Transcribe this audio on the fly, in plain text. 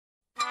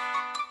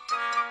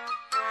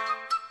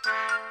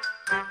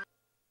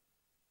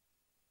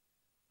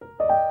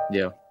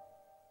Yeah.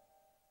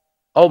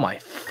 Oh my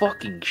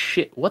fucking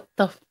shit! What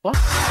the fuck?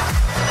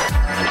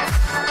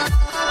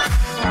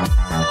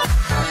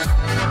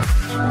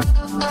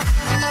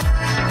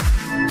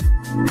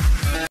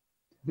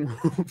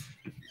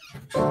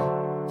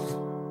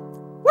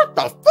 What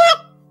the fuck?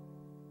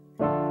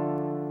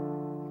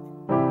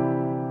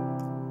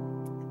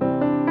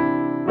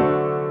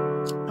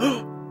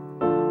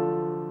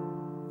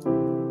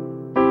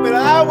 But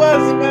I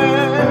was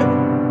mad.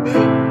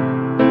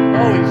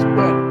 Holy shit.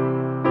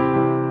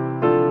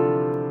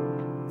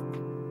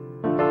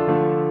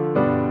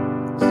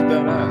 This is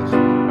badass.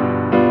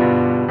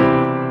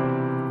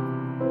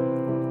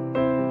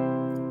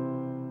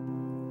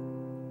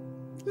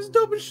 This is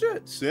dope as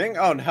shit. Sing?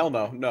 Oh, hell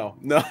no. No.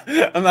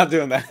 I'm not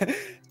doing that. Do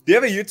you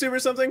have a YouTube or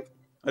something?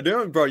 I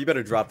do? Bro, you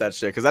better drop that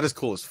shit, because that is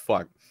cool as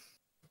fuck.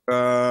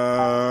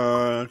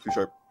 Too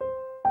sharp.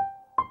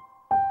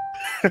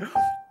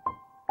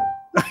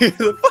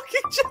 The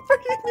fucking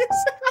Jeopardy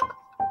music.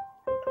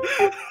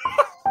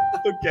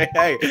 Okay,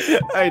 hey,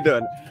 how you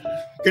doing?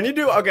 Can you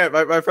do? Okay,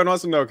 my friend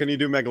wants to know. Can you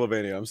do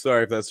Megalovania? I'm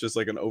sorry if that's just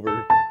like an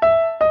over.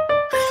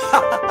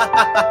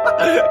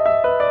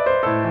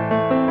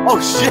 Oh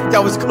shit,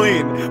 that was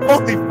clean.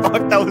 Holy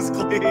fuck, that was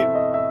clean.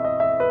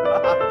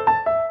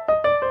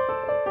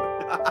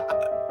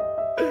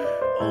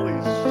 Holy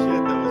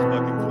shit, that was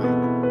fucking clean.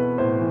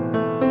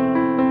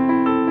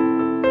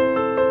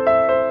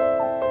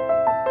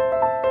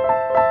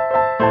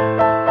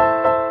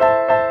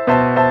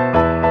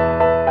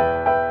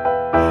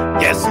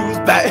 Guess who's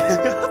back?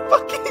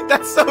 Fucking,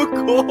 that's so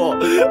cool.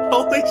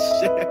 Holy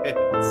shit.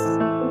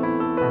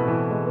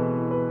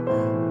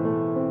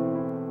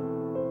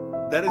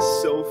 That is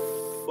so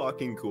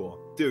fucking cool.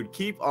 Dude,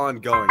 keep on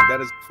going. That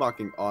is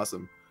fucking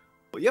awesome.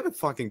 Well, you have a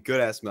fucking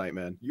good ass night,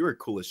 man. You are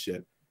cool as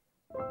shit.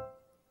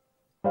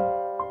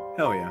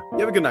 Hell yeah. You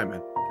have a good night,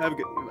 man. Have a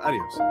good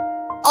adios.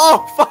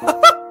 Oh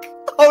fuck!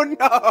 Oh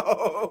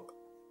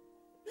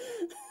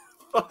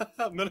no!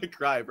 I'm gonna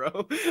cry,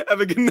 bro. Have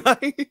a good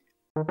night.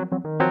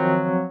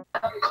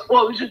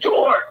 Close the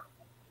door.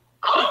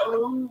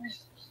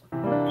 Close.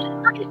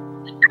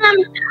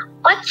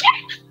 What's it?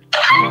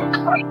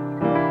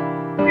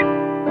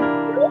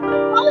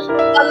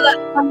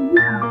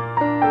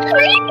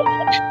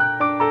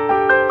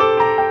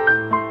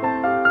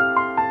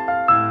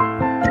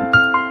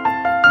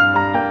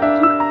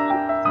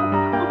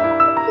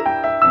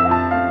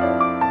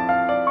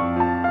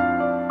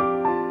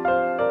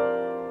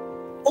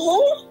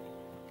 Oh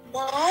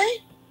my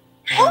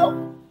help!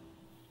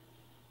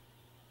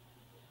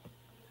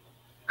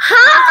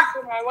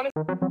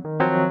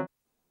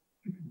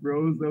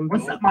 Bros,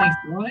 what's up, my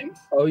slime?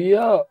 Oh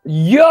yo,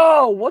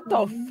 what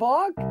the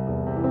fuck?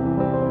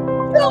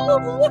 Yo,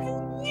 look,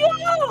 yo!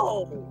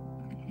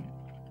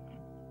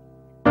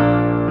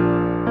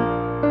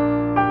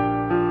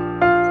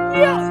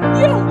 Yo,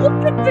 look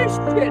at this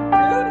shit,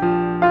 dude!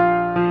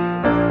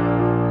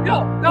 Yo,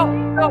 no,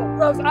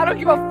 bros, I don't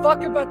give a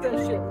fuck about that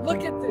shit.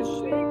 Look at this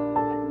shit.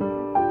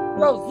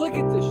 Bros, look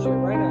at this shit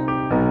right now.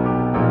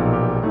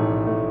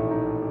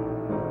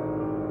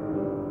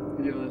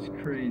 Yo, that's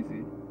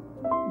crazy.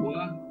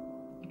 What?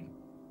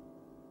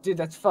 Dude,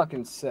 that's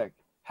fucking sick.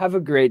 Have a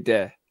great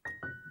day.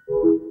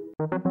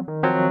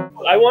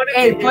 I want to.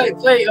 Hey,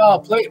 play the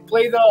up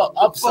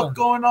song. What's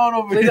going on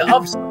over Play here? the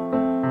up song.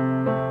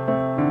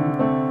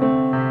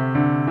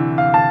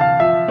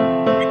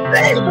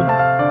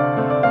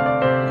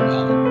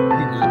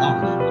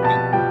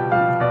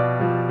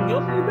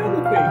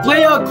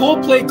 Play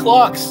Coldplay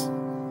Clocks.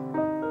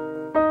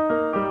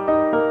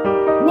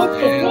 What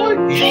the fuck?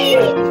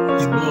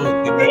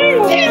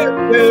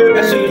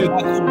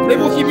 Play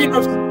Bohemian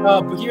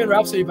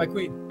Rhapsody by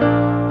Queen.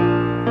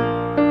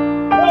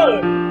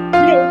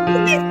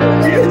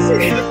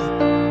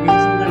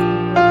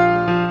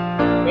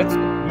 That's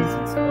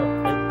easy stuff.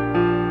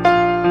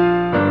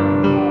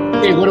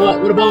 Hey, what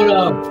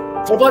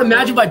about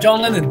Imagine by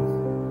John Lennon?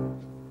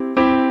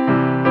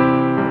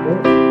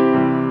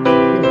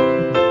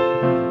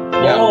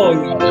 Yeah. Oh,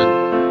 yeah.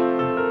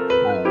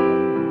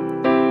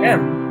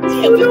 Damn.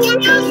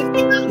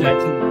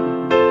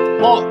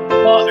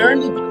 Earn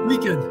the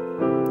weekend.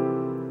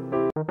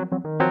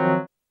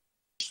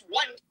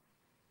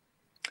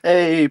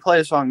 Hey, play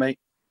a song, mate.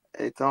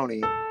 Hey,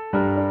 Tony.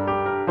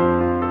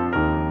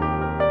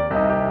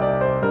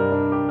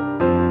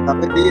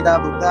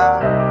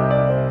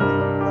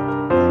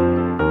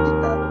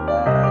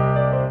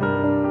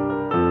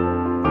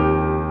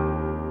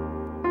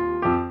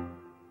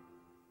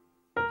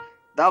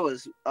 That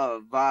was a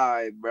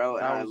vibe, bro,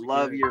 and I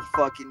love your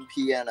fucking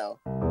piano.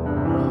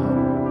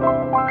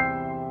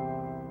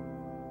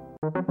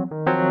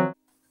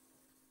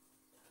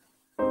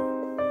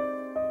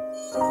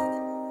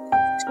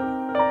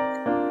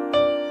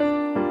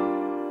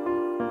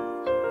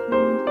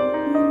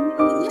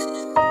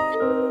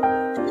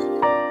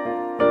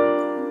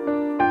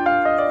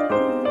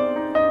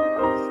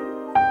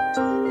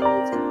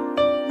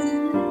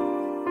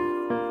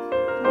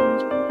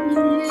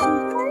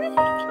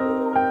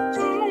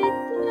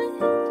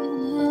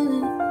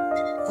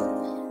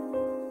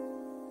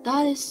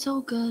 is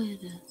so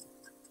good.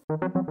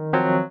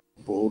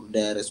 Bro,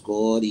 that is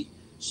Gordy.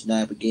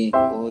 Sniper game.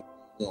 Boy,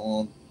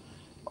 on.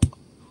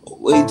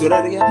 Wait, do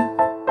that again?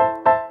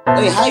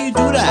 Wait, how you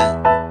do that?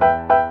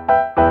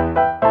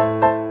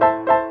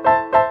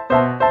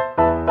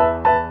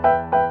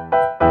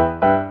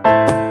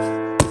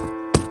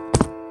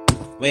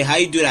 Wait, how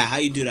you do that? How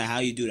you do that? How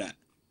you do that?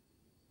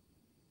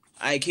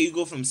 Alright, can you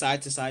go from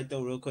side to side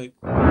though, real quick?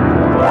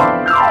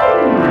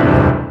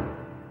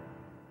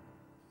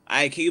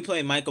 Alright, can you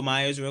play Michael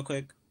Myers real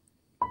quick?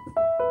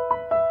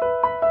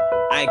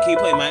 Alright, can you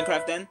play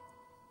Minecraft then?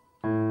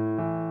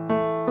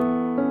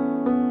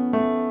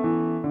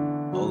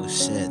 Oh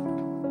shit.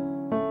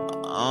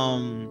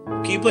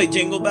 Can you play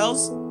Jingle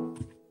Bells?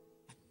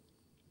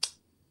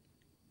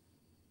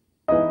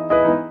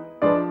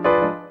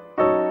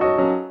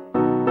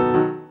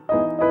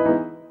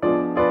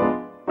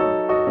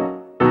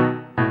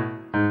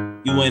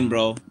 You win,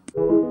 bro.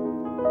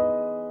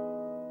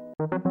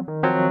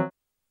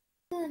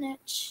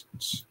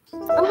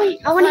 Oh wait,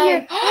 I want to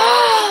hear.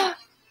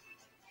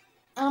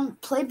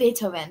 Play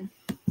Beethoven.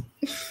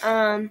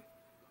 I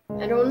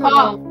don't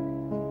know.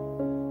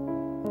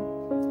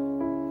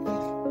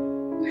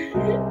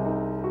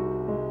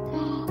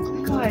 Oh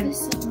my God,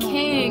 this is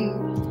King.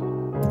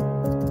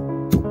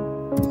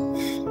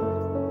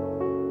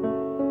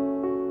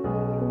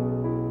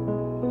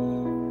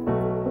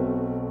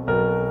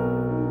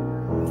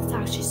 It's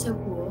actually so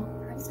cool.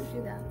 How does it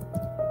do that?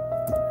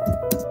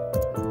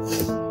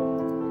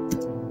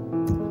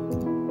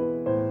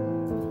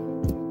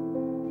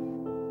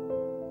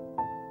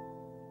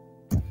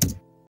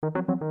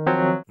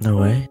 No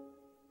way.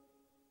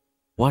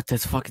 What?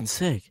 That's fucking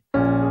sick.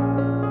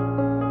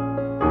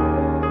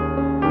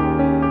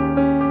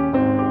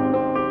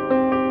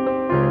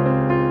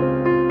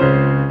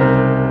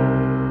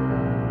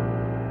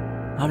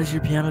 How does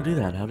your piano do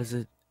that? How does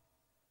it...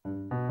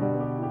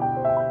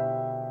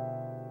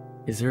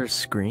 Is there a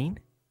screen?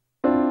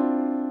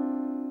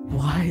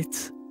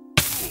 What?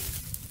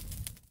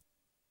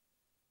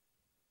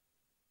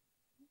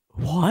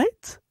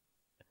 What?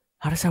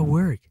 How does that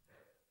work?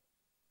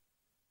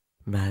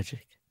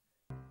 Magic.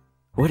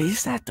 What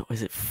is that though?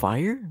 Is it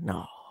fire?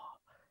 No.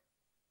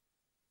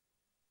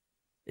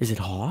 Is it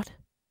hot?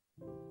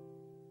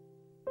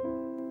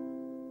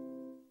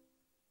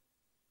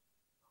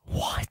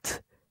 What?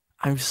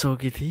 I'm so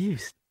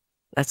confused.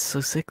 That's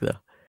so sick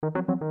though.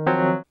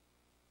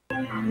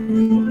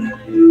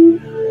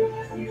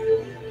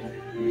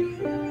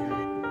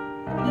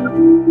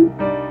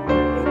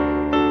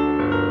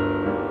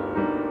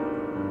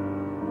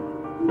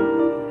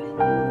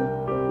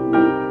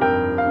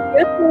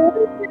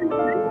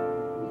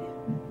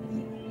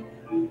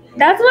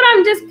 That's what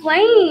I'm just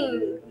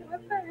playing.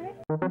 What the heck?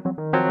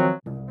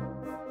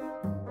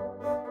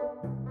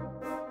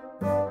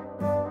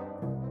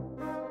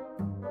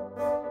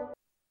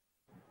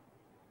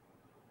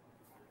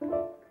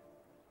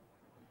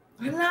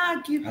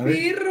 ¡Hala, qué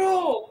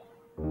perro!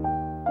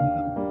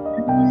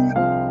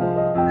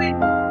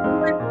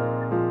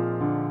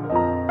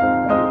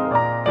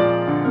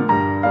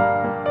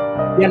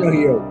 Piano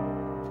Hero.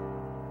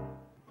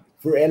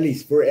 For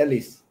Elise, for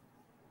Elise.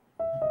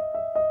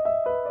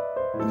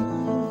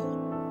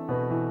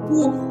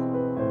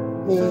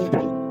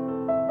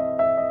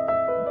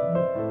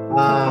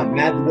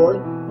 Mad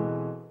World.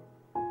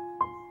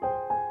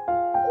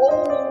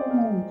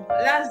 Oh,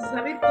 las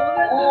sabe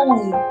todas.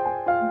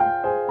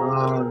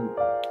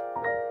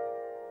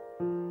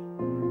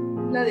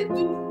 La de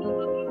tú.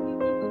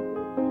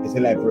 Esa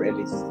es la de For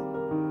Elise.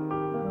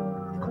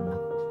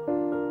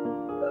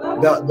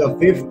 The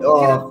fifth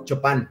of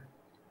Chopin.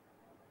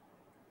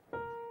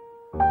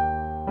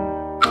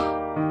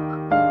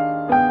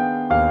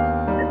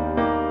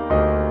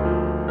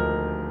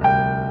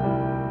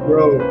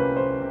 Bro,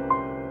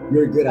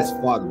 you're good as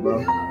fuck,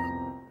 bro.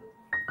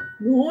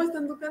 No,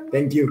 están tocando.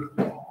 Thank you.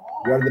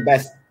 You're the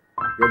best.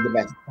 You're the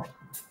best.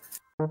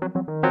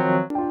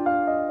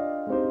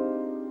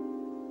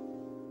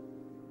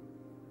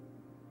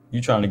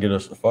 You trying to get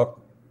us to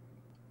fuck?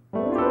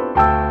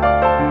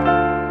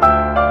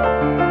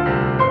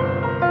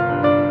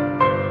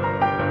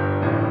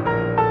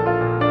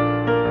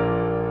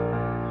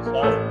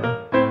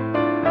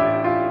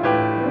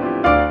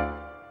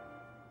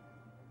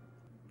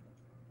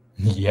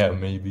 Yeah,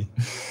 maybe.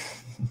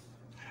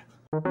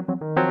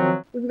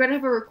 We've got to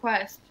have a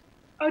request.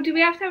 Oh, do we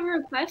have to have a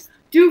request?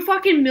 Do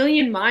fucking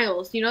Million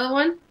Miles. You know the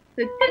one?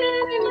 The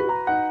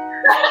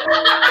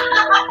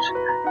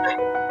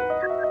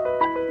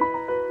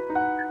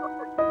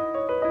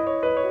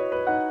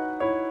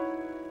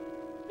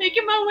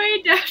making my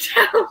way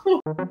downtown.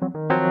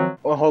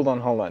 Well, hold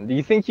on. Do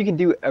you think you can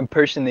do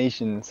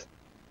impersonations,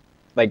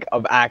 like,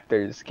 of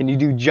actors? Can you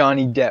do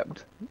Johnny Depp?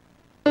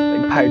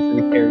 Like Pirates of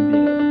the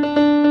Caribbean?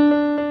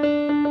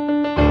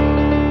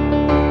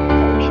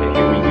 Okay,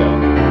 here we go.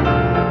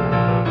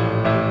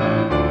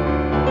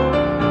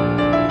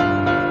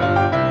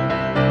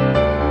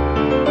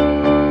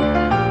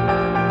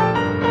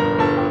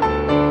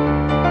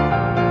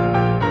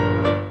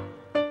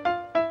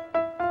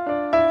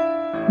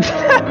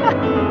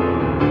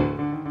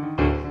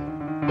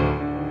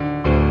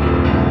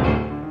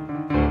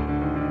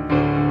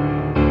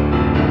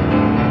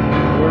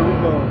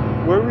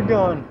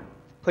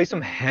 Play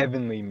some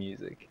heavenly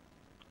music.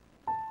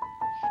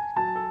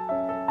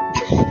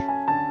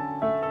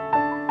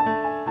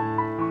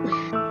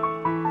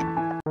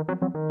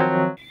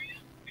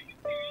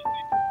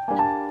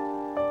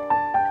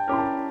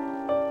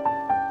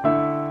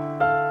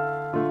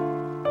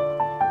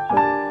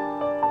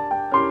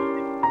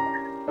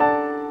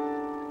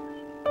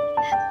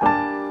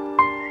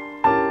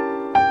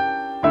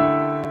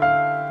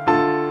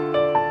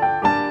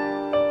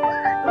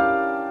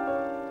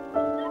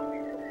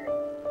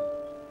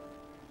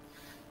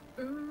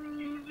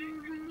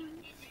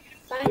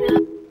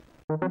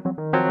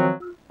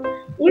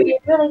 You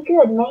did really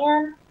good,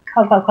 man.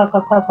 Cut.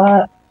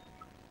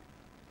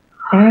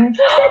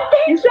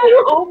 You said,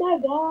 oh my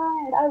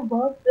god, I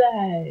love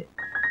that.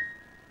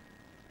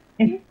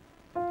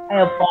 I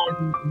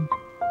applaud you.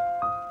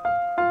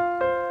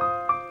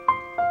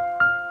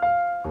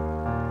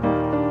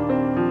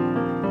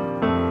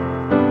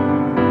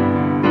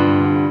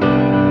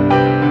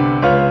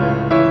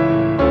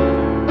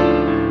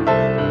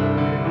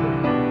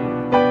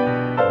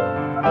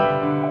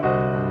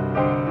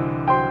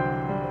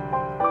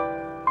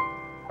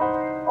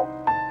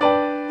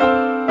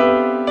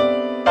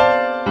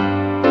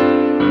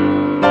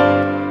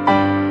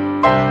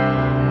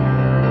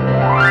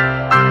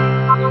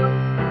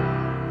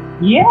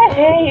 Yeah,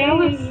 That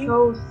was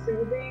so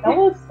soothing. That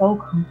was so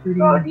comforting.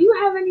 Bro, do you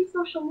have any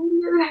social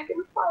media that I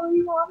can follow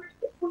you on or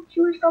support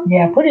you or something?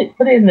 Yeah, put it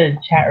in the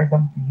chat or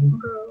something.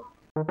 Bro.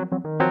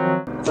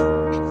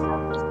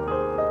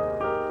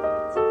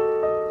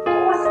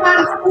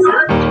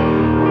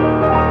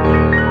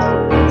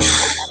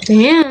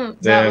 Damn.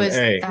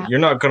 Hey, you're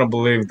not gonna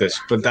believe this,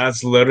 but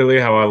that's literally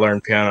how I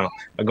learned piano.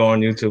 I go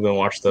on YouTube and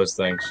watch those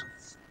things.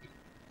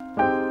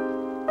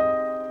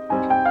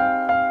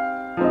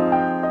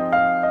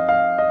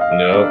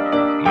 Nope,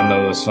 I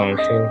know this song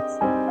too. You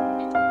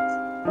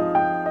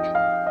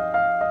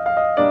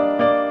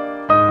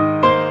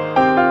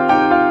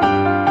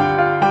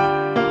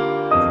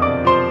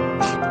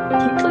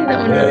play that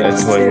one. Yeah,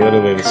 it's like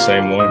literally the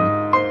same one.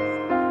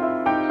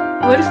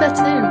 What if that's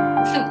him?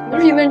 What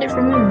if you learned it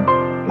from him?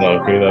 No,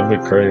 okay, that'd be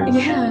crazy.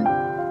 Yeah.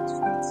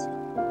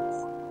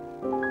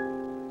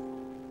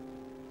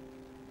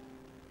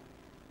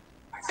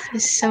 That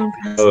is so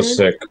impressive. That was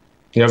sick.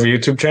 You have a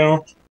YouTube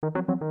channel?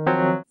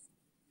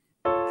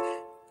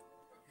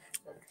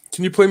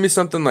 Can you play me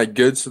something like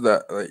good so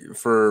that like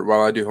for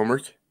while I do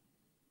homework?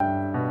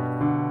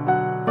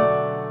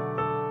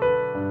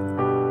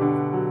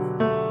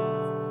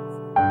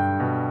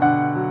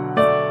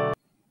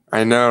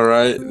 I know,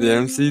 right? The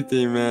MC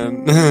theme,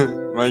 man.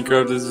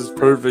 Minecraft is just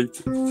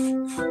perfect.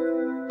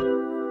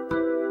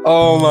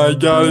 Oh my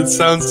god, it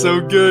sounds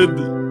so good.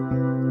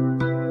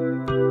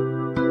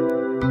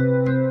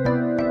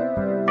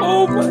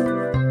 Oh my.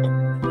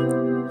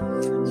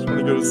 Just want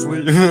to go to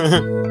sleep.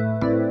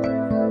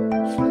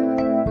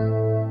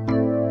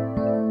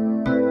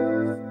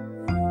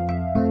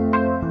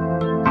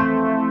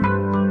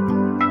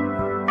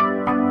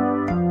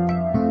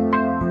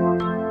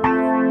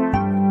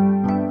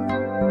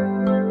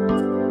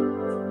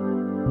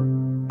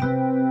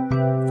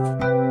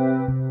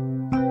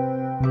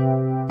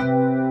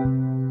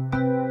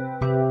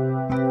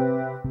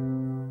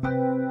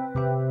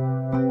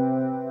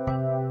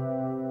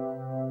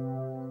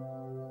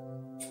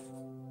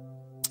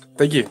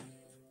 Thank you.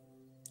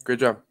 Great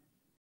job.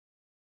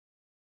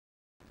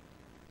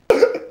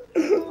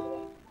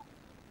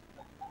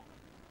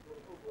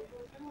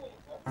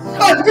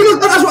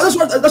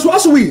 That's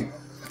Rhapsody.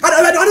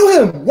 I know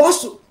him.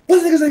 What's the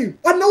nigga's name?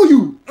 I know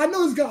you. I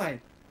know this guy.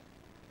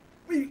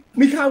 Wait,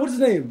 Mikai, what's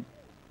his name?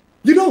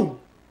 You know.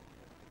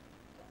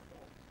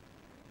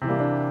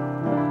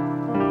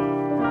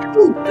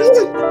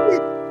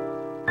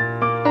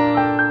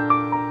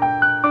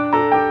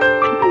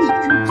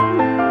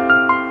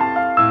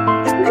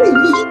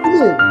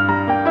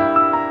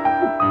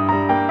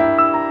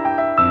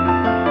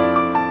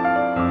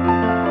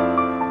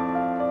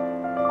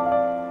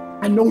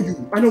 I know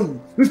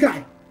you. This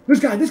guy.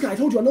 I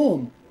told you I know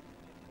him.